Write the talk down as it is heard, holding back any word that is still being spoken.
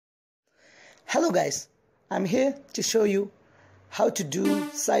Hello guys, I'm here to show you how to do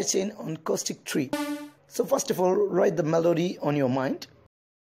sidechain on Caustic tree. So first of all, write the melody on your mind.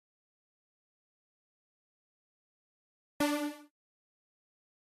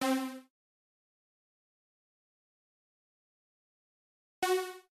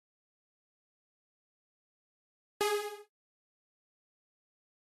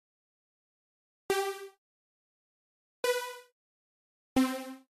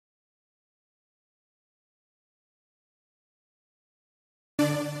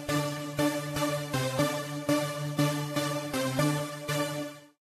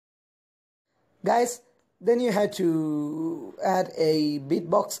 Guys, then you have to add a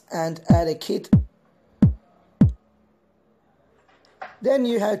beatbox and add a kit. Then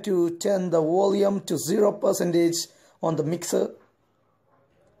you have to turn the volume to 0% on the mixer.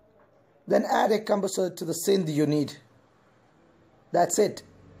 Then add a compressor to the synth you need. That's it.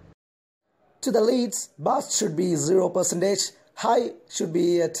 To the leads, bass should be 0%, high should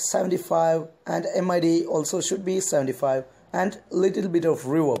be at 75 and MID also should be 75 and little bit of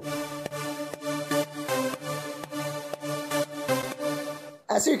reverb.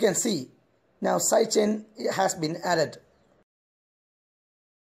 As you can see, now sidechain has been added.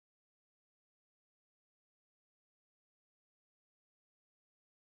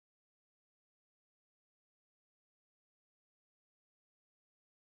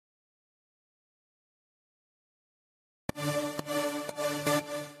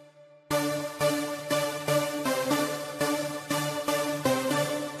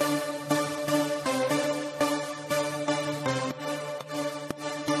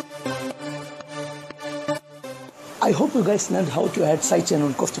 I hope you guys learned how to add sidechain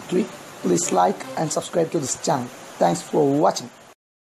on Caustic tree. Please like and subscribe to this channel. Thanks for watching.